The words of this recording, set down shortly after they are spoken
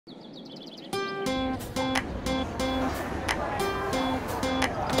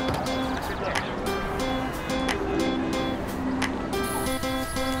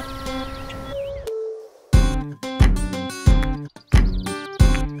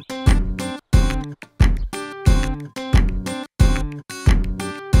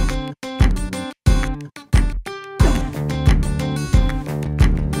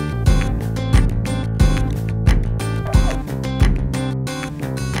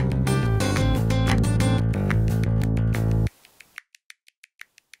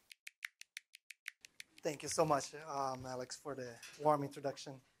Thank you so much, Alex, for the warm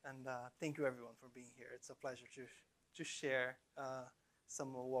introduction, and thank you everyone for being here. It's a pleasure to share some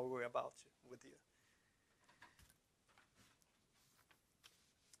of what we're about with you.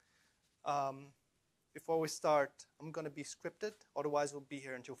 Before we start, I'm going to be scripted, otherwise we'll be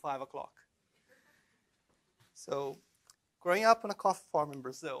here until 5 o'clock. So, growing up on a coffee farm in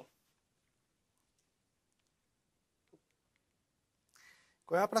Brazil,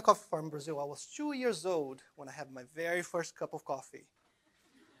 I was 2 years old when I had my very first cup of coffee.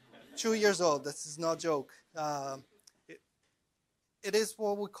 2 years old, this is no joke. It is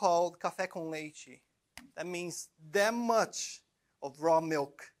what we call café com leite. That means that much of raw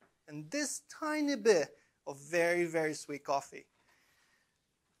milk and this tiny bit of very, very sweet coffee.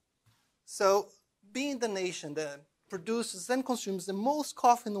 So, being the nation that produces and consumes the most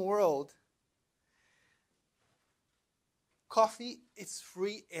coffee in the world, coffee is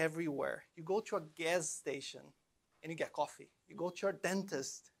free everywhere. You go to a gas station and you get coffee. You go to your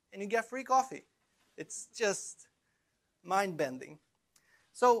dentist and you get free coffee. It's just mind-bending.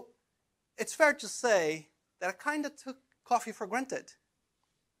 So it's fair to say that I kind of took coffee for granted.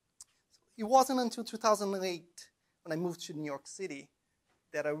 It wasn't until 2008 when I moved to New York City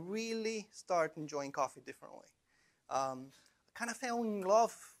that I really started enjoying coffee differently. I kind of fell in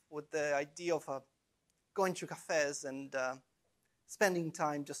love with the idea of going to cafes and spending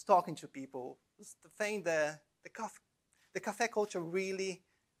time just talking to people. It's the thing that the cafe culture really,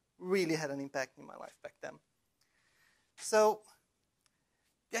 really had an impact in my life back then. So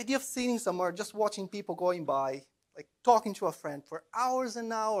the idea of sitting somewhere, just watching people going by, like talking to a friend for hours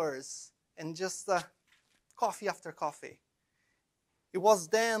and hours, and just coffee after coffee. It was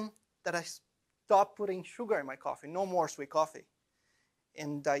then that I stopped putting sugar in my coffee, no more sweet coffee.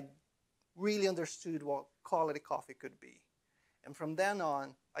 And I really understood what quality coffee could be. And from then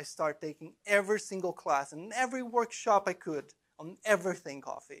on, I started taking every single class and every workshop I could on everything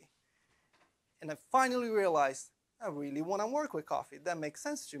coffee. And I finally realized I really want to work with coffee. That makes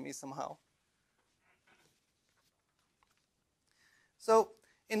sense to me somehow. So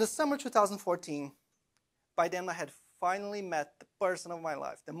in the summer 2014, by then I had finally met the person of my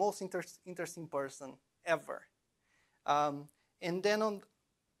life, the most interesting person ever. And then on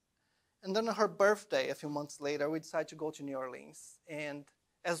her birthday, a few months later, we decided to go to New Orleans. And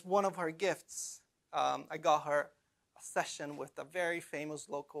as one of her gifts, I got her a session with a very famous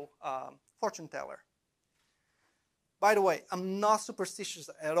local fortune teller. By the way, I'm not superstitious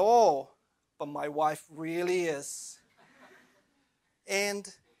at all, but my wife really is. And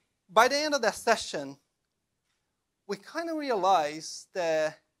by the end of that session, we kind of realized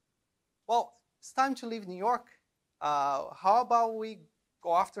that, well, it's time to leave New York. How about we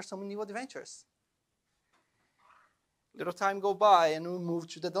go after some new adventures? Little time go by and we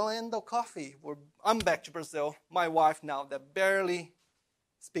moved to the land of coffee. I'm back to Brazil. My wife now that barely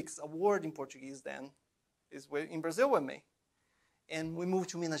speaks a word in Portuguese then is in Brazil with me. And we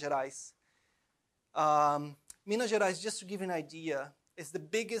moved to Minas Gerais. Minas Gerais, just to give you an idea, is the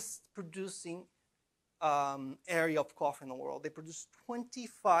biggest producing area of coffee in the world. They produce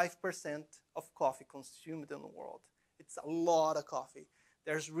 25% of coffee consumed in the world. It's a lot of coffee.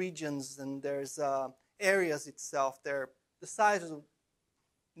 There's regions and there's areas itself. They're the size of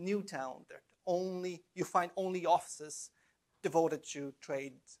Newtown. You find only offices devoted to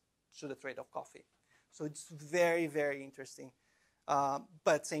the trade of coffee. So it's very, very interesting, but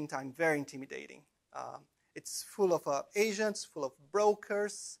at the same time, very intimidating. It's full of agents, full of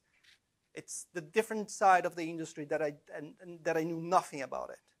brokers. It's the different side of the industry that I knew nothing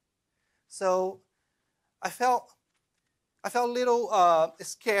about it. So I felt a little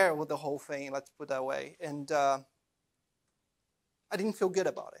scared with the whole thing, let's put it that way. And I didn't feel good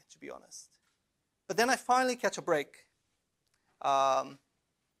about it, to be honest. But then I finally catch a break. I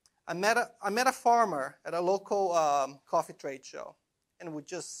met a farmer at a local coffee trade show, and we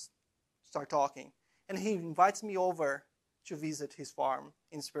just start talking. And he invites me over to visit his farm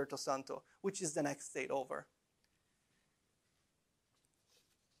in Espírito Santo, which is the next state over.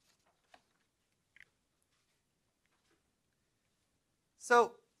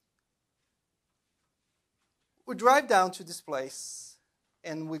 So we drive down to this place,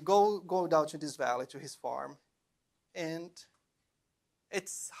 and we go down to this valley, to his farm. And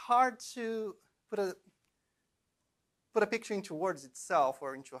it's hard to put a picture into words itself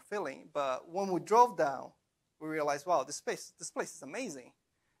or into a feeling, but when we drove down, we realized, wow, this place is amazing.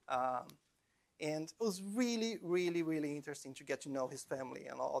 And it was really, really, really interesting to get to know his family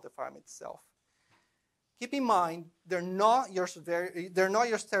and all the farm itself. Keep in mind, they're not your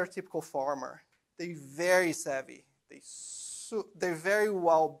stereotypical farmer. They're very savvy. They're very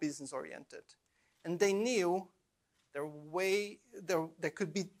well business oriented. And they knew there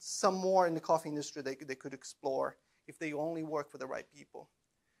could be some more in the coffee industry they could explore if they only work for the right people.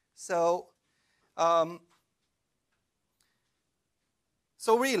 So,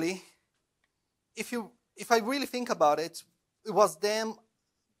 so really, if I really think about it, it was their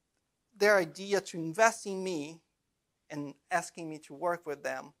idea to invest in me and asking me to work with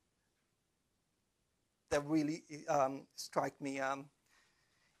them that really struck me.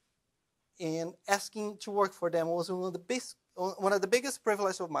 And asking to work for them was one of the biggest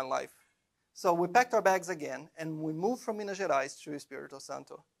privileges of my life. So we packed our bags again, and we moved from Minas Gerais to Espírito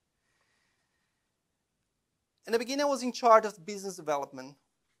Santo. In the beginning, I was in charge of business development.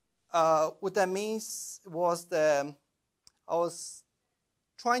 What that means was that I was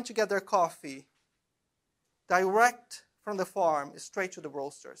trying to get their coffee direct from the farm straight to the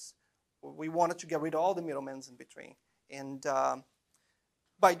roasters. We wanted to get rid of all the middlemen in between. And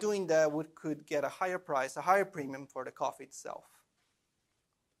by doing that, we could get a higher price, a higher premium for the coffee itself.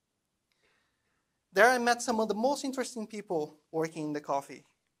 There I met some of the most interesting people working in the coffee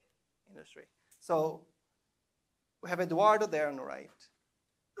industry. So we have Eduardo there on the right,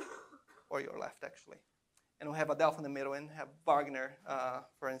 or your left, actually. And we have Adelph in the middle, and have Wagner,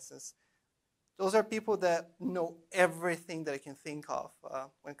 for instance. Those are people that know everything that I can think of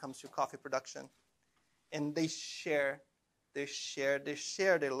when it comes to coffee production. And they share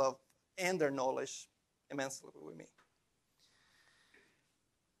their love and their knowledge immensely with me.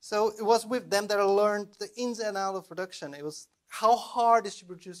 So it was with them that I learned the ins and outs of production. It was how hard it is to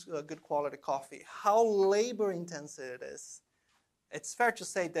produce good quality coffee, how labor intensive it is. It's fair to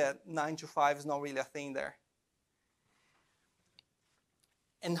say that 9 to 5 is not really a thing there.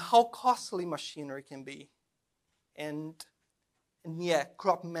 And how costly machinery can be. And yeah,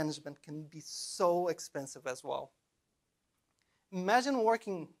 crop management can be so expensive as well. Imagine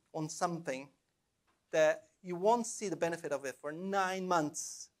working on something that you won't see the benefit of it for 9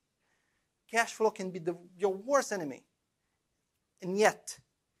 months. Cash flow can be your worst enemy. And yet,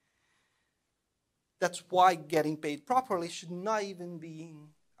 that's why getting paid properly should not even be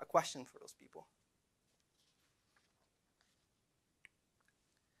a question for those people.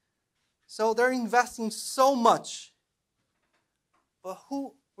 So they're investing so much, but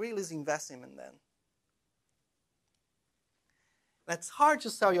who really is investing in them? It's hard to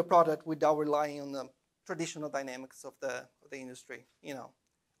sell your product without relying on the traditional dynamics of the industry,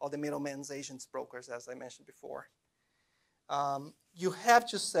 all the middlemen, agents, brokers, as I mentioned before. You have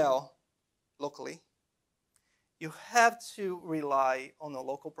to sell locally. You have to rely on a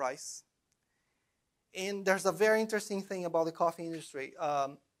local price. And there's a very interesting thing about the coffee industry.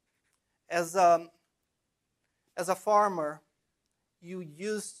 As a farmer, you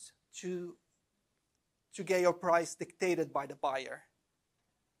used to get your price dictated by the buyer.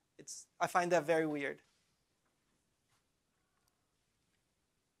 I find that very weird.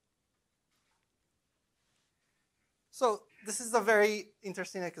 So this is a very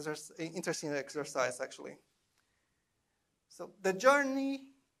interesting exercise, actually. So the journey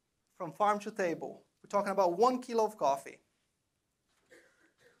from farm to table, we're talking about 1 kilo of coffee.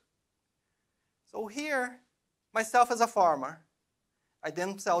 So here, myself as a farmer, I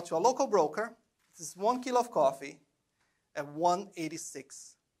then sell to a local broker. This is 1 kilo of coffee at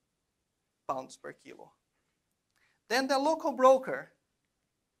 186 pounds per kilo. Then the local broker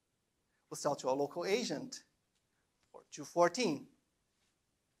will sell to a local agent for 214.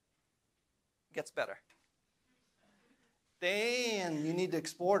 Gets better. Then you need the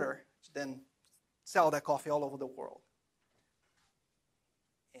exporter to then sell that coffee all over the world.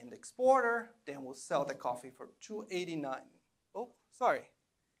 And the exporter then will sell the coffee for 289. Oh, sorry.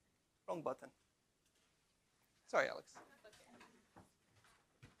 Wrong button. Sorry, Alex.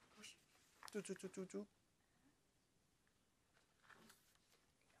 2.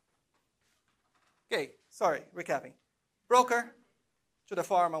 Okay, sorry, recapping. Broker to the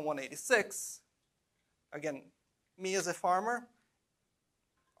farmer 186. Again, me as a farmer,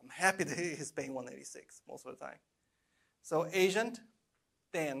 I'm happy that he's paying 186 most of the time. So agent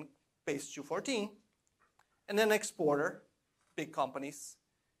then pays 214, and then exporter, big companies,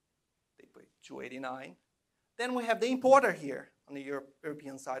 they pay 289. Then we have the importer here on the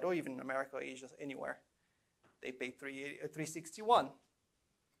European side, or even America, Asia, anywhere. They pay 361.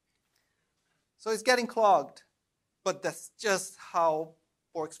 So it's getting clogged, but that's just how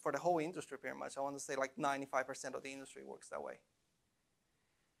it works for the whole industry pretty much. I want to say like 95% of the industry works that way.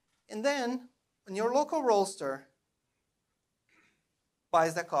 And then when your local roaster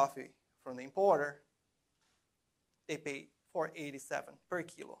buys that coffee from the importer, they pay $4.87 per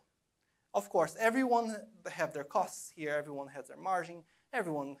kilo. Of course, everyone have their costs here, everyone has their margin,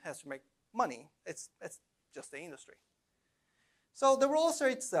 everyone has to make money. It's just the industry. So the roaster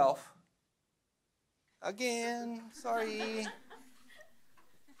itself, again, sorry.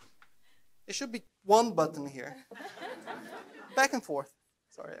 It should be one button here. Back and forth.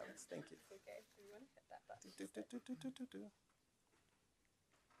 Sorry, Alex. Thank you. Okay, so you want to hit that button.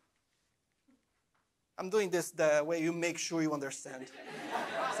 I'm doing this the way you make sure you understand.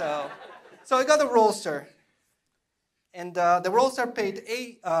 So I got a roaster. And the roaster paid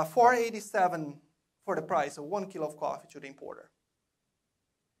 $4.87 for the price of 1 kilo of coffee to the importer.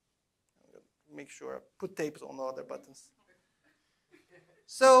 Make sure I put tapes on the other buttons.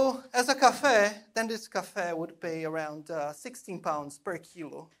 So as a cafe, then this cafe would pay around 16 pounds per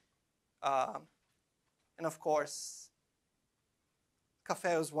kilo. And of course,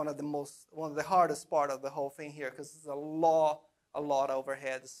 cafe is one of the hardest part of the whole thing here because there's a lot of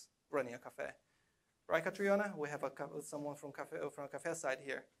overheads running a cafe. Right, Catriona? We have someone from cafe side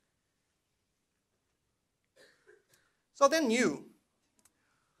here. So then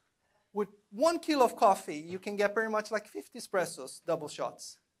with 1 kilo of coffee, you can get pretty much like 50 espressos, double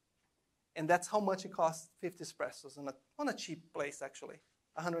shots. And that's how much it costs, 50 espressos on a cheap place, actually,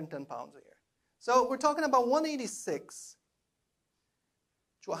 110 pounds a year. So we're talking about 186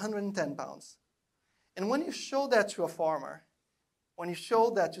 to 110 pounds. And when you show that to a farmer, when you show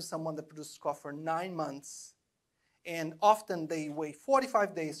that to someone that produces coffee for 9 months, and often they wait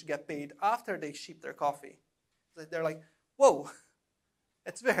 45 days to get paid after they ship their coffee, they're like, whoa,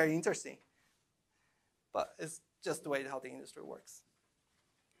 that's very interesting. But it's just the way how the industry works.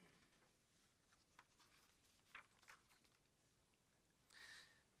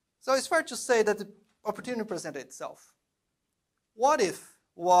 So it's fair to say that the opportunity presented itself. What if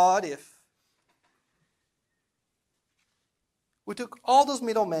we took all those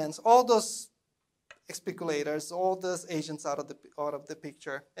middlemen, all those speculators, all those agents out of the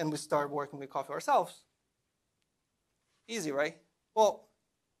picture, and we start working with coffee ourselves? Easy, right? Well,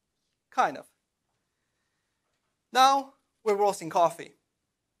 kind of. Now we're roasting coffee.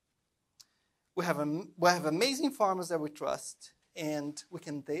 We have amazing farmers that we trust, and we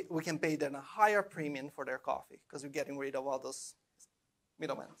can pay them a higher premium for their coffee because we're getting rid of all those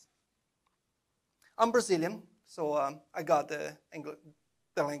middlemen. I'm Brazilian, so I got the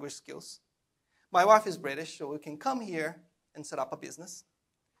language skills. My wife is British, so we can come here and set up a business.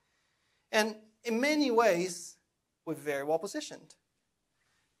 And in many ways, we're very well positioned.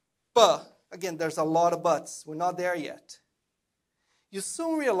 But, again, there's a lot of buts. We're not there yet. You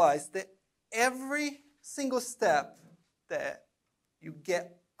soon realize that every single step that you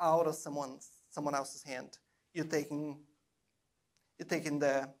get out of someone else's hand, you're taking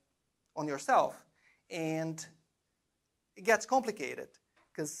on yourself. And it gets complicated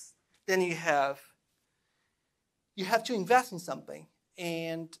because then you have to invest in something,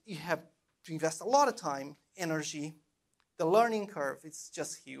 and you have to invest a lot of time, energy. The learning curve is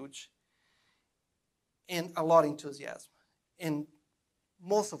just huge, and a lot of enthusiasm. And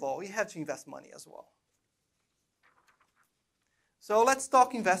most of all, you have to invest money as well. So let's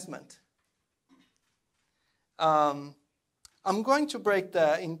talk investment. I'm going to break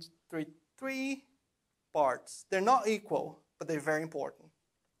that into three parts. They're not equal, but they're very important.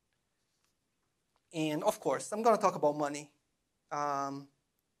 And of course, I'm going to talk about money.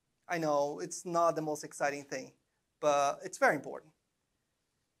 I know it's not the most exciting thing, but it's very important.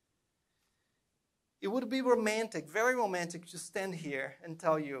 It would be romantic, very romantic, to stand here and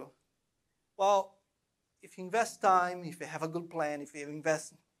tell you, well, if you invest time, if you have a good plan, if you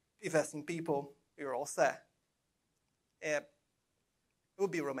invest in people, you're all set. It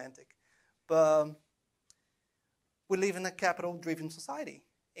would be romantic. But we live in a capital-driven society,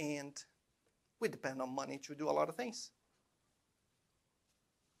 and we depend on money to do a lot of things.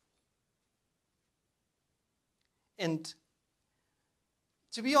 And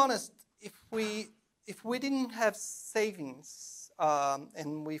to be honest, if we didn't have savings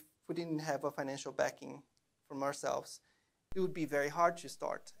and if we didn't have a financial backing from ourselves, it would be very hard to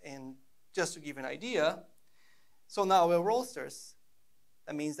start. And just to give an idea, so now we're roasters.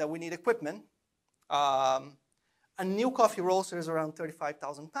 That means that we need equipment. A new coffee roaster is around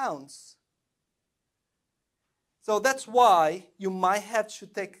 35,000 pounds. So that's why you might have to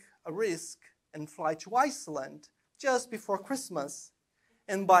take a risk and fly to Iceland just before Christmas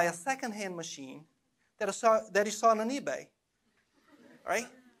and buy a second-hand machine that you saw on eBay, right?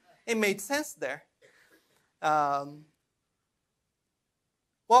 It made sense there. Well,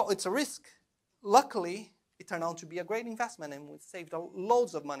 it's a risk. Luckily, it turned out to be a great investment, and we saved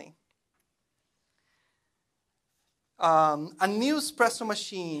loads of money. A new espresso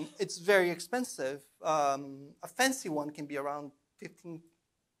machine, it's very expensive. A fancy one can be around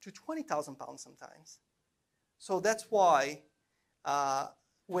to 20,000 pounds sometimes. So that's why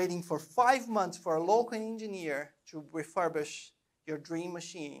waiting for 5 months for a local engineer to refurbish your dream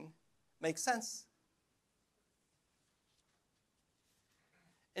machine makes sense.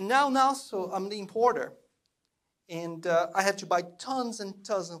 And now so I'm the importer. And I have to buy tons and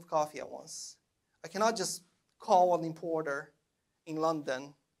tons of coffee at once. I cannot just call an importer in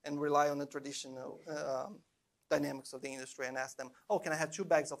London and rely on the traditional dynamics of the industry and ask them, oh, can I have 2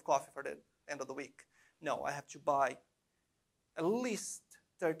 bags of coffee for the end of the week? No, I have to buy at least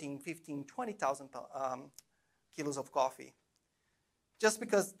 13, 15, 20,000 kilos of coffee. Just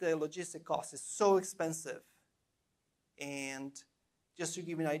because the logistic cost is so expensive. And just to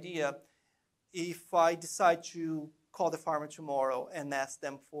give you an idea, if I decide to call the farmer tomorrow and ask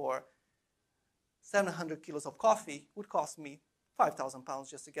them for 700 kilos of coffee, it would cost me 5,000 pounds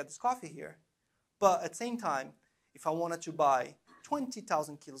just to get this coffee here. But at the same time, if I wanted to buy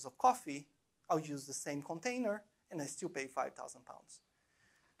 20,000 kilos of coffee, I'll use the same container and I still pay 5,000 pounds.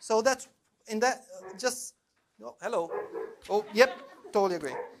 So that's, in that, just, oh, hello. Oh, yep, totally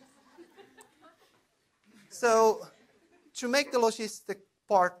agree. So to make the logistic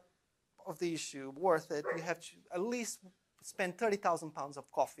part of the issue worth it, you have to at least spend 30,000 pounds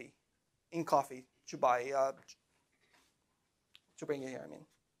of coffee, in coffee, to buy, to bring it here, I mean.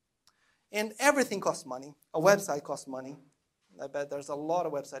 And everything costs money. A website costs money. I bet there's a lot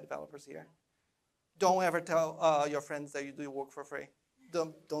of website developers here. Don't ever tell your friends that you do work for free.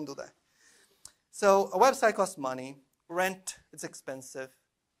 Don't do that. So a website costs money. Rent is expensive.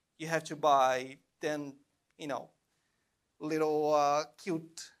 You have to buy then, you know, little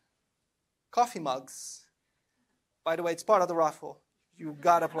cute coffee mugs. By the way, it's part of the raffle. You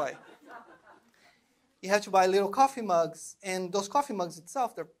gotta play. You have to buy little coffee mugs, and those coffee mugs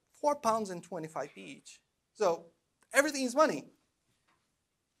itself, they're £4.25 each. So everything is money.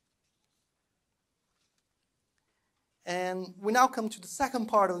 And we now come to the second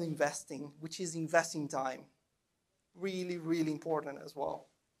part of investing, which is investing time. Really, really important as well.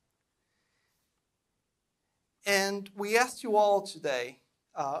 And we asked you all today,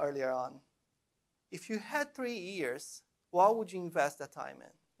 earlier on, if you had 3 years, what would you invest that time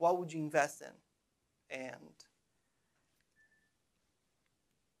in? What would you invest in? And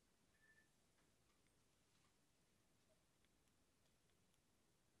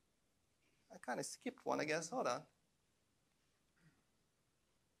I kind of skipped one, I guess. Hold on.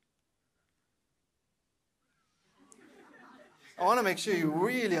 I want to make sure you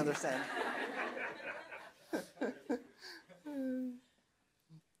really understand.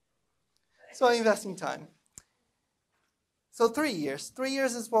 So investing time. So 3 years. 3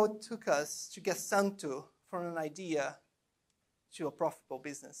 years is what it took us to get Santu from an idea to a profitable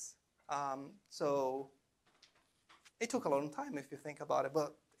business. So it took a long time if you think about it,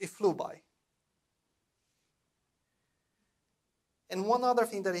 but it flew by. And one other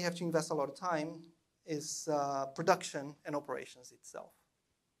thing that you have to invest a lot of time is production and operations itself.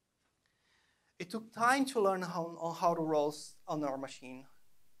 It took time to learn how to roast on our machine.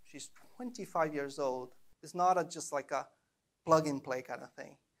 She's 25 years old. It's not just like a plug-and-play kind of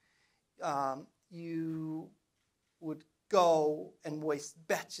thing. You would go and waste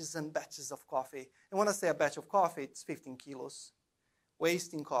batches and batches of coffee. And when I say a batch of coffee, it's 15 kilos.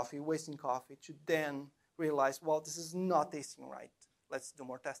 Wasting coffee to then realize, well, this is not tasting right. Let's do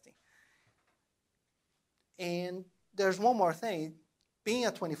more testing. And there's one more thing. Being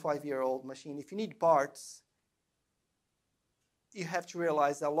a 25-year-old machine, if you need parts, you have to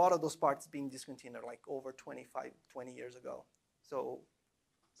realize that a lot of those parts being discontinued like over 20 years ago. So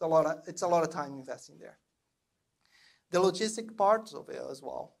it's a lot of time investing there. The logistic parts of it as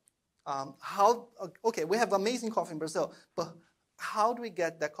well. Okay, we have amazing coffee in Brazil, but how do we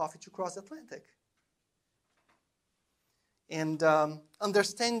get that coffee to cross the Atlantic? And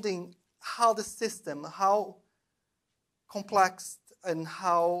understanding how the system, how complex and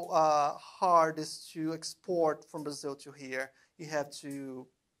how hard it is to export from Brazil to here, you have to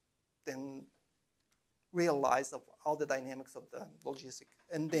then realize all the dynamics of the logistics.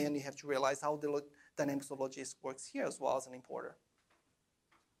 And then you have to realize how the dynamics of logistics works here as well as an importer.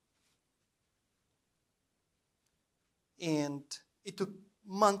 And it took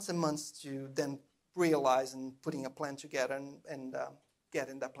months and months to then realize and putting a plan together and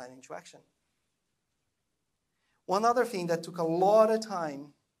getting that plan into action. One other thing that took a lot of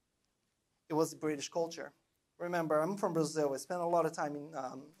time, it was the British culture. Remember, I'm from Brazil. I spent a lot of time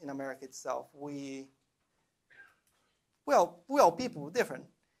in America itself. We all people, different.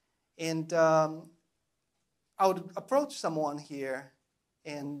 And I would approach someone here,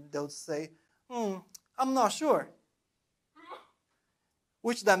 and they would say, I'm not sure.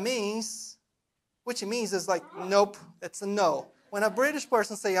 which means is like, nope, it's a no. When a British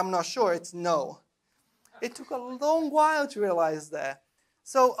person say, I'm not sure, it's no. It took a long while to realize that.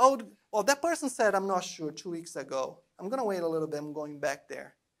 So, that person said, I'm not sure 2 weeks ago. I'm going to wait a little bit. I'm going back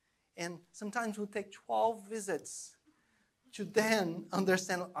there. And sometimes it will take 12 visits to then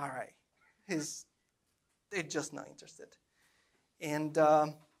understand, all right, they're just not interested. And,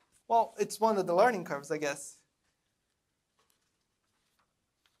 it's one of the learning curves, I guess.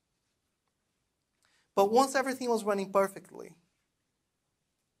 But once everything was running perfectly, it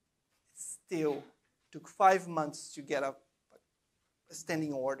still took 5 months to get a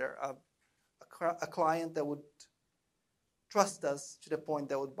standing order, a client that would trust us to the point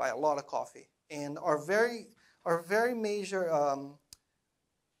that would buy a lot of coffee. And our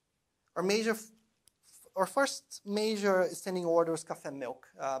first major standing order was Café Milk.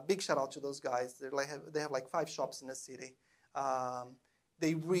 Big shout out to those guys. They have like 5 shops in the city.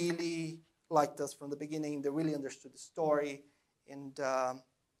 They really liked us from the beginning. They really understood the story, and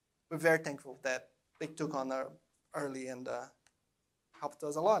we're very thankful that they took on early and helped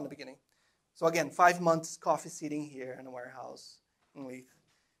us a lot in the beginning. So again, 5 months coffee sitting here in a warehouse with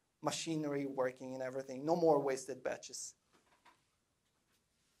machinery working and everything. No more wasted batches.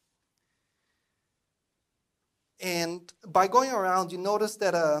 And by going around, you notice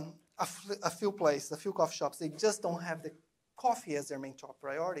that a few coffee shops, they just don't have the coffee as their main top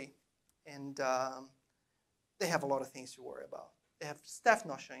priority. And they have a lot of things to worry about. They have staff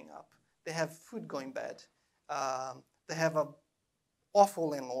not showing up. They have food going bad. They have an awful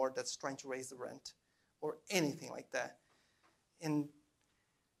landlord that's trying to raise the rent or anything like that. And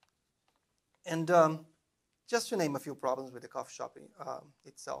just to name a few problems with the coffee shop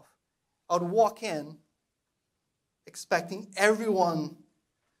itself. I would walk in expecting everyone,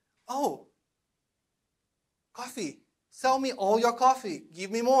 oh, coffee, sell me all your coffee,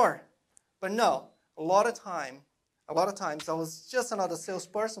 give me more. But no, a lot of times I was just another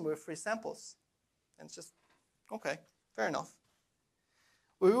salesperson with free samples. And it's just, okay, fair enough.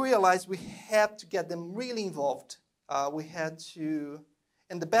 We realized we had to get them really involved. We had to,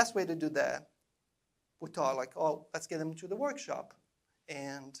 and the best way to do that, we thought like, oh, let's get them to the workshop.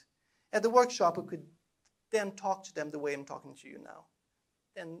 And at the workshop, we could then talk to them the way I'm talking to you now.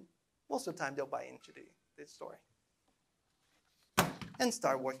 And most of the time, they'll buy into the story and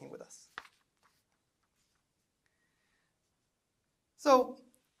start working with us. So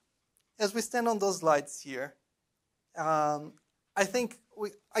as we stand on those slides here, I think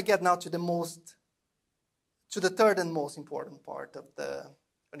I get now to the third and most important part of the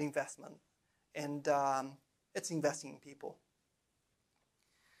investment, and it's investing in people.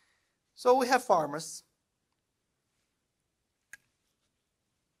 So we have farmers.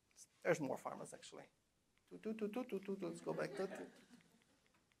 There's more farmers, actually. Let's go back.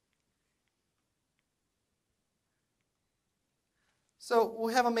 So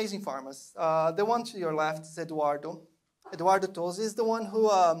we have amazing farmers. The one to your left is Eduardo. Eduardo Tosi is the one who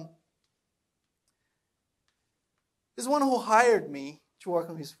hired me to work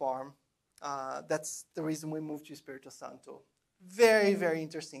on his farm. That's the reason we moved to Espírito Santo. Very, very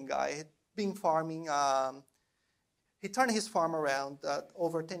interesting guy. He'd been farming. He turned his farm around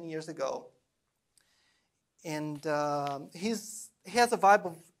over 10 years ago. And he has a vibe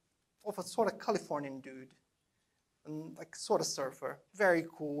of a sort of Californian dude, and like sort of surfer. Very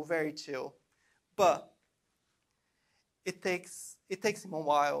cool, very chill. But it takes him a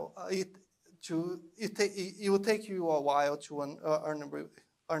while. It will take you a while to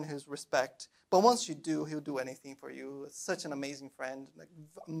earn his respect. But once you do, he'll do anything for you. Such an amazing friend, like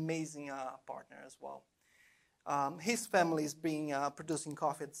amazing partner as well. His family has been producing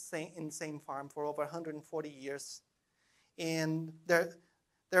coffee in the same farm for over 140 years. And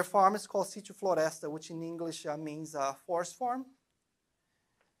their farm is called Sítio Floresta, which in English means forest farm.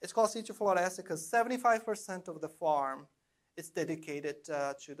 It's called Sítio Floresta because 75% of the farm is dedicated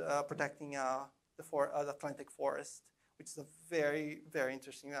to protecting the Atlantic forest, which is a very, very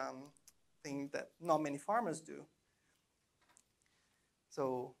interesting thing that not many farmers do.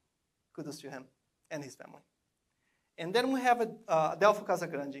 So kudos to him and his family. And then we have Adelfo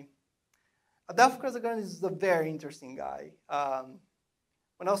Casagrande. Adelfo Casagrande is a very interesting guy.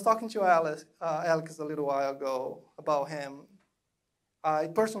 When I was talking to Alex a little while ago about him, I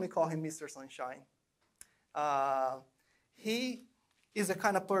personally call him Mr. Sunshine. He is the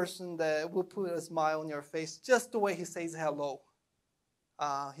kind of person that will put a smile on your face just the way he says hello.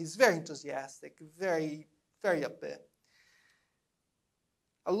 He's very enthusiastic, very, very upbeat.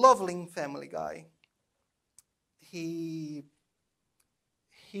 A lovely family guy. He's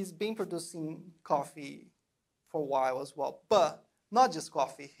been producing coffee for a while as well, but not just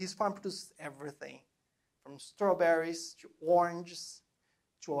coffee. His farm produces everything, from strawberries to oranges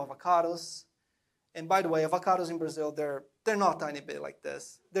to avocados. And by the way, avocados in Brazil, they're not tiny bit like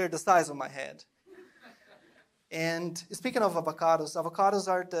this. They're the size of my head. And speaking of avocados, avocados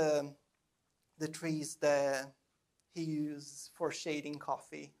are the trees that he uses for shading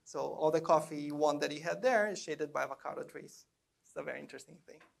coffee. So all the coffee one that he had there is shaded by avocado trees. It's a very interesting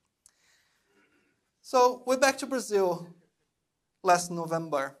thing. So we're back to Brazil last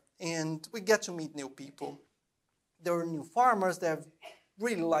November, and we get to meet new people. There were new farmers that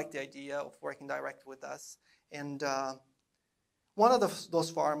really liked the idea of working direct with us. And one of those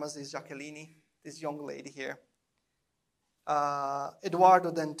farmers is Jaqueline, this young lady here.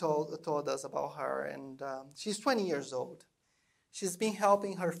 Eduardo then told us about her, and she's 20 years old. She's been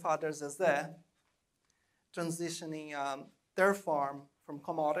helping her father Zezé transitioning their farm from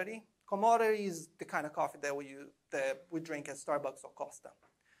commodity. Commodity is the kind of coffee that we drink at Starbucks or Costa,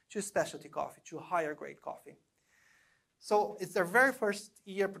 to specialty coffee, to higher grade coffee. So it's their very first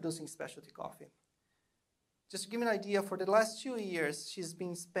year producing specialty coffee. Just to give you an idea, for the last 2 years, she's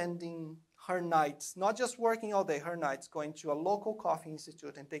been spending her nights, not just working all day, her nights, going to a local coffee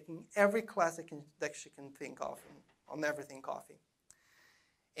institute and taking every class that she can think of on everything coffee.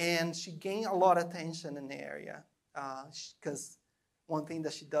 And she gained a lot of attention in the area because one thing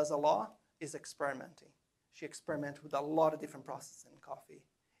that she does a lot is experimenting. She experiments with a lot of different processes in coffee.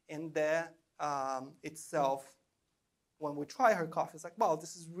 And that itself, when we try her coffee, it's like, wow,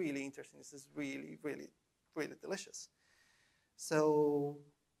 this is really interesting. This is really, really, really delicious. So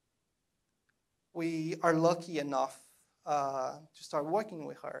we are lucky enough to start working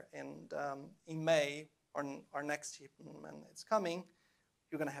with her. And in May, our next shipment is coming,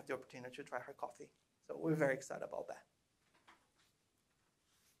 you're going to have the opportunity to try her coffee. So we're very excited about that.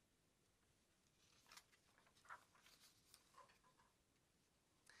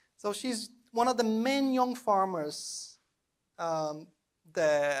 So she's one of the main young farmers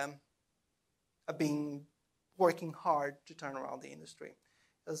that have been working hard to turn around the industry.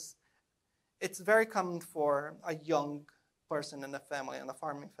 Because it's very common for a young person in a family, in a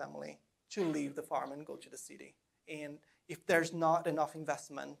farming family, to leave the farm and go to the city. And if there's not enough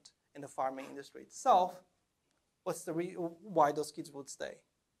investment in the farming industry itself, what's the why those kids would stay?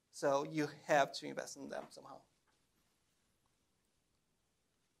 So you have to invest in them somehow.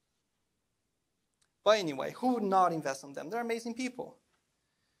 But anyway, who would not invest in them? They're amazing people.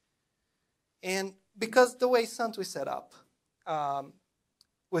 And because the way Santo is set up,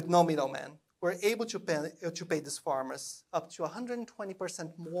 with no middleman, we're able to pay these farmers up to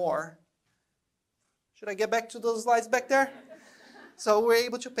 120% more. Should I get back to those slides back there? So we're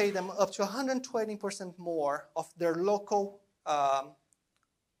able to pay them up to 120% more of their local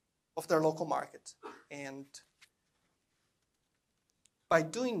market. And by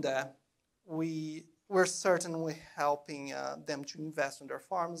doing that, we're certainly helping them to invest in their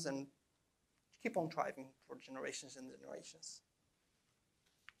farms and keep on thriving for generations and generations.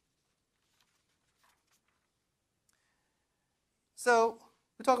 So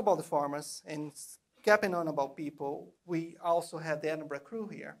we talk about the farmers and gapping on about people. We also have the Edinburgh crew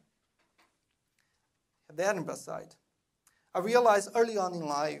here, at the Edinburgh side. I realized early on in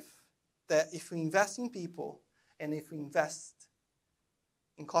life that if we invest in people and if we invest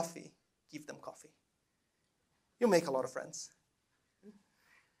in coffee, give them coffee, you'll make a lot of friends.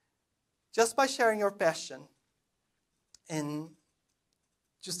 Just by sharing your passion and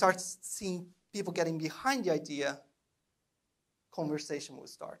to start seeing people getting behind the idea, conversation will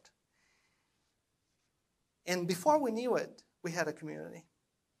start. And before we knew it, we had a community.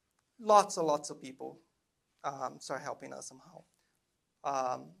 Lots and lots of people started helping us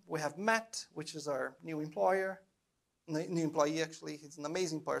somehow. We have Matt, which is our new employee, actually. He's an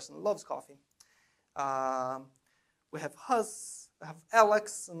amazing person, loves coffee. We have Hus, we have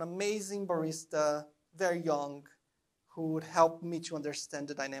Alex, an amazing barista, very young, who would help me to understand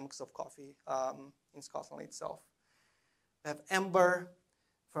the dynamics of coffee in Scotland itself. We have Amber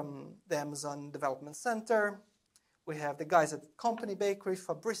from the Amazon Development Center. We have the guys at Company Bakery,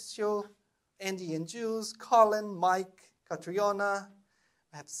 Fabrizio, Andy and Jules, Colin, Mike, Catriona.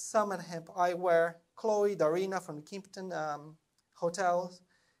 We have Sam at Hemp Eyewear, Chloe, Darina from the Kimpton Hotels,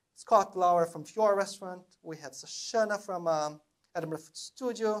 Scott Lauer from Vieira Restaurant. We have Sashana from Edinburgh Food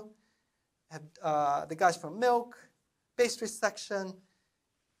Studio. We have the guys from Milk, Pastry Section,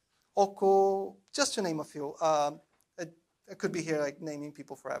 Oko, just to name a few. I could be here like naming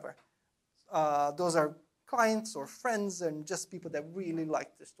people forever. Those are clients or friends and just people that really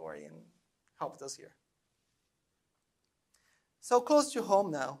liked the story and helped us here. So close to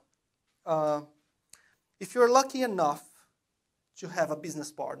home now. If you're lucky enough to have a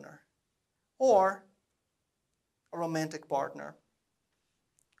business partner or a romantic partner.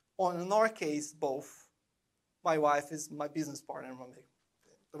 Or in our case, both. My wife is my business partner,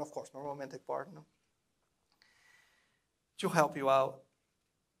 and of course, my romantic partner, to help you out.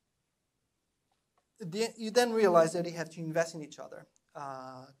 You then realize that you have to invest in each other,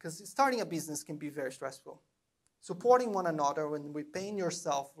 because starting a business can be very stressful. Supporting one another when repaying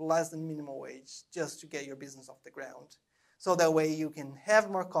yourself less than minimum wage just to get your business off the ground. So that way you can have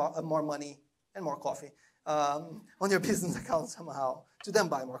more money and more coffee on your business account somehow to then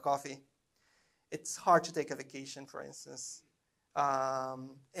buy more coffee. It's hard to take a vacation, for instance.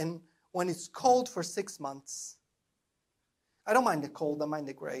 And when it's cold for 6 months, I don't mind the cold, I mind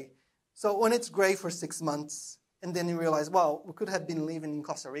the gray. So when it's gray for 6 months, and then you realize, well, we could have been living in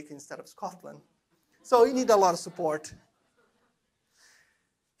Costa Rica instead of Scotland. So you need a lot of support.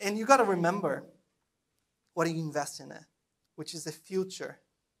 And you got to remember what you invest in it, which is the future.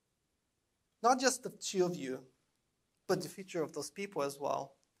 Not just the two of you, but the future of those people as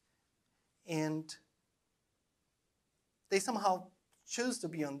well. And they somehow choose to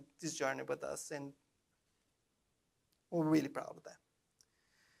be on this journey with us, and we're really proud of that.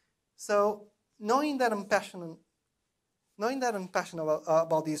 So knowing that I'm passionate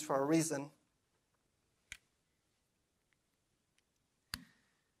about this for a reason,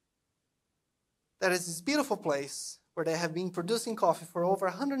 there is this beautiful place where they have been producing coffee for over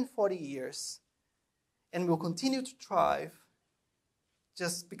 140 years and will continue to thrive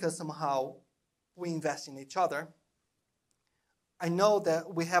just because somehow we invest in each other. I know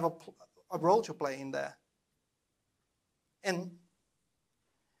that we have a role to play in that. And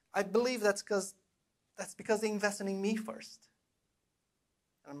I believe that's because they invested in me first.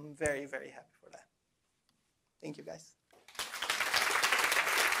 I'm very, very happy for that. Thank you, guys.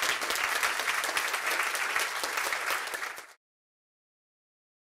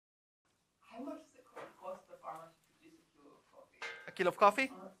 How much does it cost the farmer to produce a kilo of coffee? A kilo of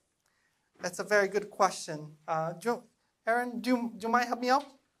coffee? That's a very good question. Aaron, do you mind helping me out?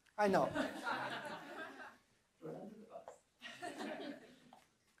 I know.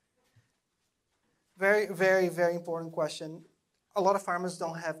 Very, very, very important question. A lot of farmers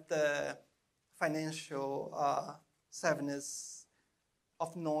don't have the financial savviness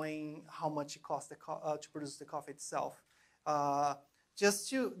of knowing how much it costs to produce the coffee itself. Just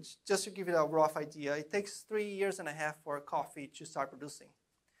to give you a rough idea, it takes 3.5 years for a coffee to start producing.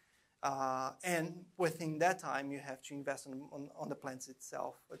 And within that time, you have to invest on the plants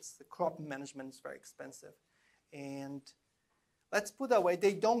itself. The crop management is very expensive. And let's put it that way,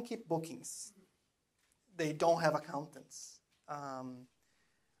 they don't keep bookings. They don't have accountants.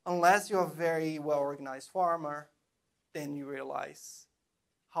 Unless you're a very well-organized farmer, then you realize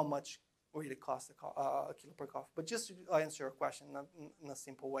how much really costs a kilo per coffee. But just to answer your question in a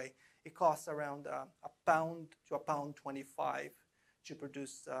simple way, it costs around a pound to £1.25 to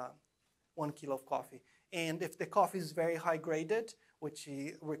produce 1 kilo of coffee. And if the coffee is very high graded, which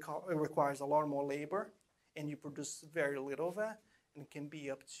it requires a lot more labor, and you produce very little of it, and it can be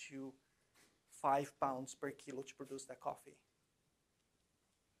up to £5 per kilo to produce that coffee.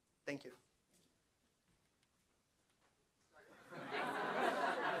 Thank you.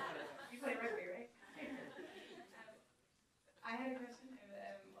 You play rugby, right? I had a question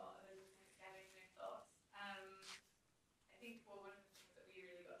while others were gathering their thoughts. I think one of the things that we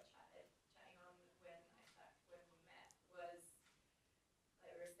really got chatting on when we met was,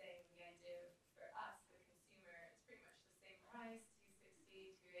 like we were saying, the idea of, for us, the consumer, it's pretty much the same price,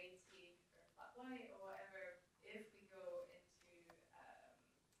 $2.60, $2.80 for a flat white or whatever. If we go into a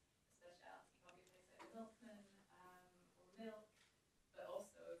specialty coffee place like a Milkman or Milk, but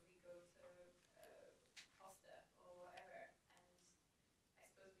also if we go to Costa or whatever. And I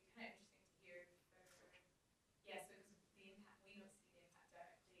suppose it'd be kind of interesting to hear so because the impact, we don't see the impact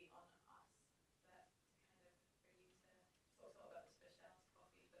directly on us, but kind of for you to talk about the specialty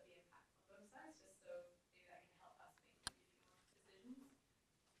coffee, but the impact on both sides, just so maybe that can help us make maybe a few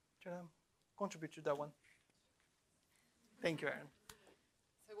more decisions. Can I contribute to that one? Thank you, Aaron.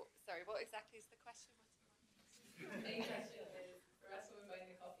 So, sorry, what exactly is the question? The question is, for us when we're buying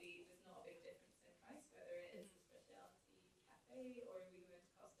the coffee, there's not a big difference in price, whether it is a specialty cafe or we go into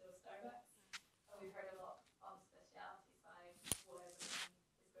Costa or Starbucks. We've heard a lot on the specialty side, what everything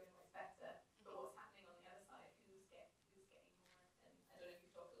is going always better, but what's happening on the other side, who's getting more? And I don't know if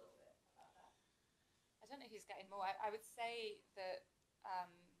you've talked a little bit about that. I don't know who's getting more. I would say that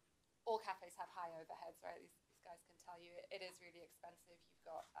all cafes have high overheads, right? These guys can tell you it is really expensive. You've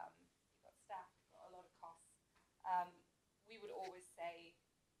got staff, you've got a lot of costs. We would always say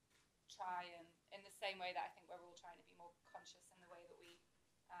try and, in in the same way that I think we're all trying to be more conscious in the way that we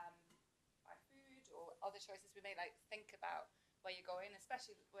buy food or other choices we make, like think about where you're going.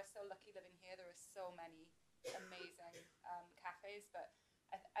 Especially, we're so lucky living here. There are so many amazing cafes, but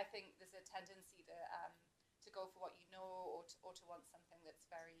I think there's a tendency to go for what you know, or to want something that's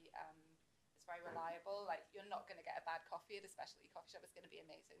very reliable. Like, you're not going to get a bad coffee at a specialty coffee shop. It's going to be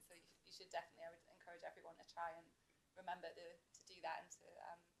amazing. So you should definitely, I would encourage everyone to try and remember to do that, and to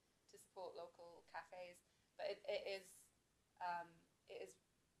support local cafes. But it is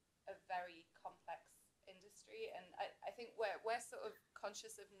a very complex industry, and I think we're sort of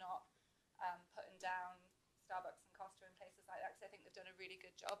conscious of not putting down Starbucks and Costa and places like that, because I think they've done a really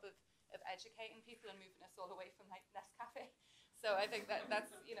good job of educating people and moving us all away from like Nescafe. So I think that's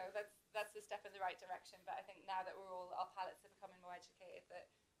a step in the right direction. But I think now that our palates are becoming more educated,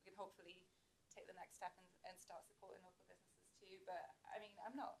 that we can hopefully take the next step and start supporting local businesses too. But I mean, I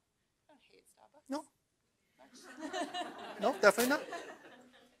don't hate Starbucks. No. No, definitely not.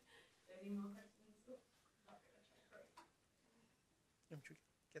 Any more questions? Not gonna try. Don't you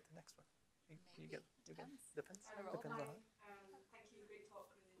get the next one? You get Depends. depends. Hi, Depends on how. thank you, great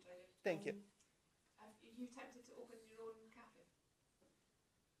talk, really enjoyed it. Thank you. Are you tempted to open your own cafe?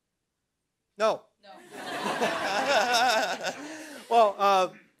 No. No.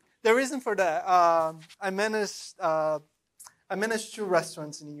 Well, the reason for that, I managed 2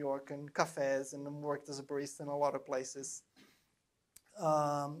 restaurants in New York and cafes, and worked as a barista in a lot of places.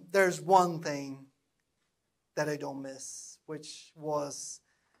 There's one thing that I don't miss, which was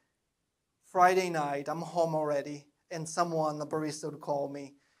Friday night. I'm home already, and a barista would call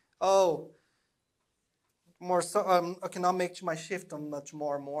me. Oh, I cannot make my shift on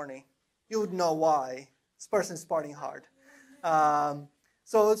tomorrow morning. You would know why. This person is partying hard.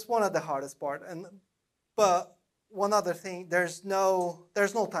 So it's one of the hardest part. But one other thing, there's no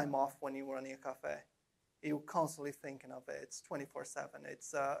time off when you're running a cafe. You're constantly thinking of it. It's 24/7.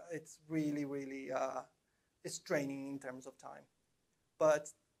 It's really, really it's draining in terms of time.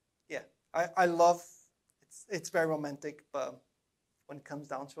 But yeah, I love. It's very romantic, but when it comes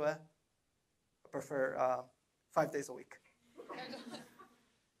down to it, I prefer 5 days a week.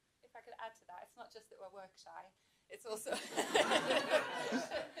 If I could add to that, it's not just that we're work shy. It's also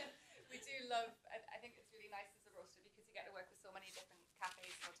we do love. I think it's really nice as a roaster because you get to work with so many different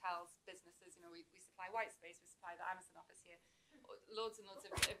cafes, hotels, businesses. You know, we supply white space, we supply the Amazon office here, loads and loads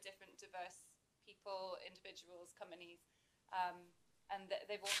of different diverse people, individuals, companies, and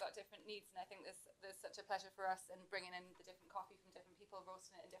they've all got different needs. And I think there's such a pleasure for us in bringing in the different coffee from different people,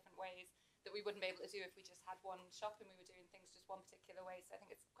 roasting it in different ways that we wouldn't be able to do if we just had one shop and we were doing things just one particular way. So I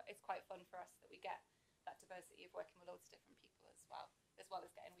think it's quite fun for us that we get that diversity of working with loads of different people as well as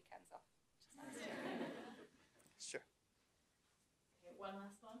getting weekends off. Sure. Okay, one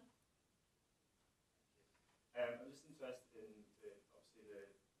last one. I'm just interested in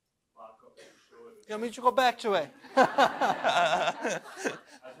the markup that you showed. You want me to go back to it? I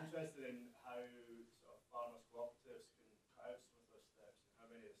was interested in how sort of farmers cooperatives can cut out some of those steps, and how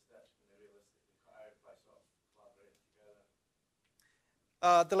many of the steps can they realistically cut out by sort of collaborating together.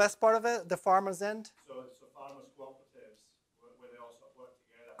 The last part of it, the farmer's end. So farmers cooperatives, where they all sort of work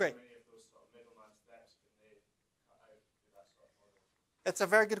together. Great. How many of those sort of middleman steps can they cut out through that sort of model? It's a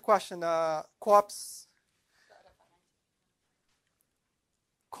very good question. Co-ops,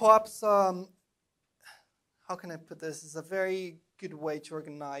 how can I put this? It's a very good way to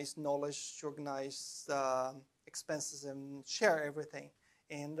organize knowledge, to organize expenses, and share everything.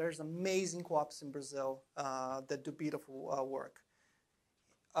 And there's amazing co-ops in Brazil that do beautiful work.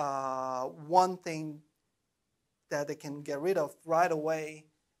 One thing that they can get rid of right away,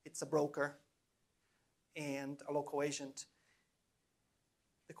 it's a broker and a local agent.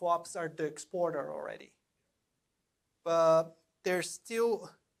 The co-ops are the exporter already. But there's still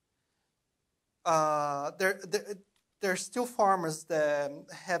there's still farmers that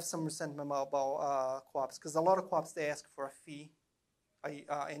have some resentment about co-ops, because a lot of co-ops, they ask for a fee,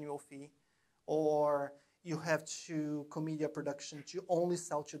 annual fee, or you have to commit your production to only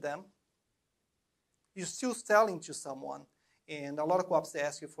sell to them. You're still selling to someone, and a lot of co-ops, they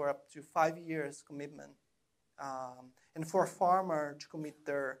ask you for up to 5 years commitment. And for a farmer to commit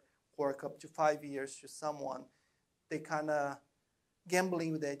their work up to 5 years to someone, they kind of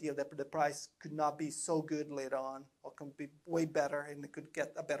gambling with the idea that the price could not be so good later on, or can be way better, and they could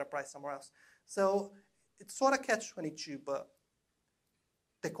get a better price somewhere else. So it's sort of catch-22, but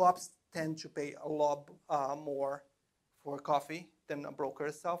the co-ops tend to pay a lot more for coffee than a broker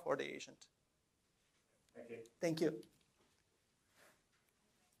itself or the agent. Thank you. Thank you.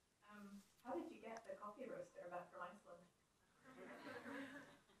 How did you get the coffee roaster back from Iceland?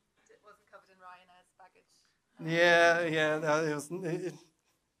 It wasn't covered in Ryanair. Yeah. No,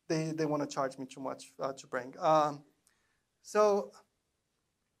 they want to charge me too much to bring. So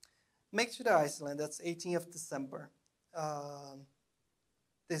make to the Iceland. That's 18th of December.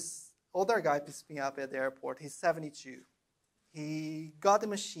 This older guy picks me up at the airport. He's 72. He got the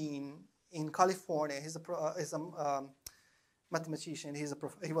machine in California. He's a mathematician.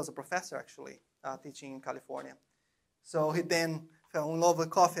 He was a professor actually, teaching in California. So he then fell in love with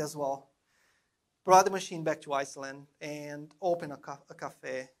coffee as well. Brought the machine back to Iceland and opened a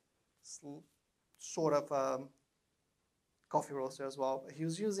cafe, sort of coffee roaster as well. He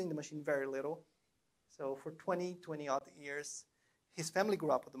was using the machine very little. So for 20 odd years, his family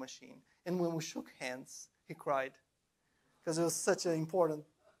grew up with the machine. And when we shook hands, he cried because it was such an important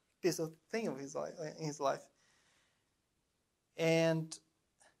piece of thing of in his life. And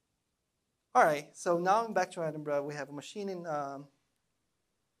all right, so now I'm back to Edinburgh. We have a machine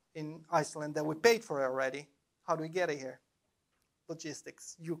in Iceland that we paid for already. How do we get it here?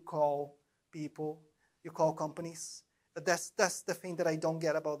 Logistics. You call people, you call companies. But that's the thing that I don't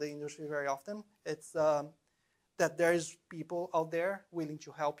get about the industry very often. It's that there's people out there willing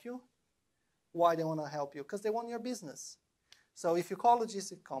to help you. Why they want to help you? Because they want your business. So if you call a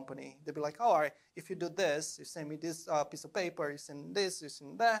logistic company, they'll be like, oh, all right, if you do this, you send me this piece of paper, you send this, you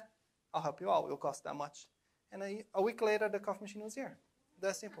send that, I'll help you out. It will cost that much. And a week later, the coffee machine was here.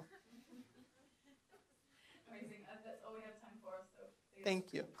 That simple. Amazing. That's all we have time for. So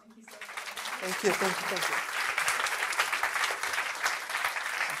thank you. Thank you so much. Thank you.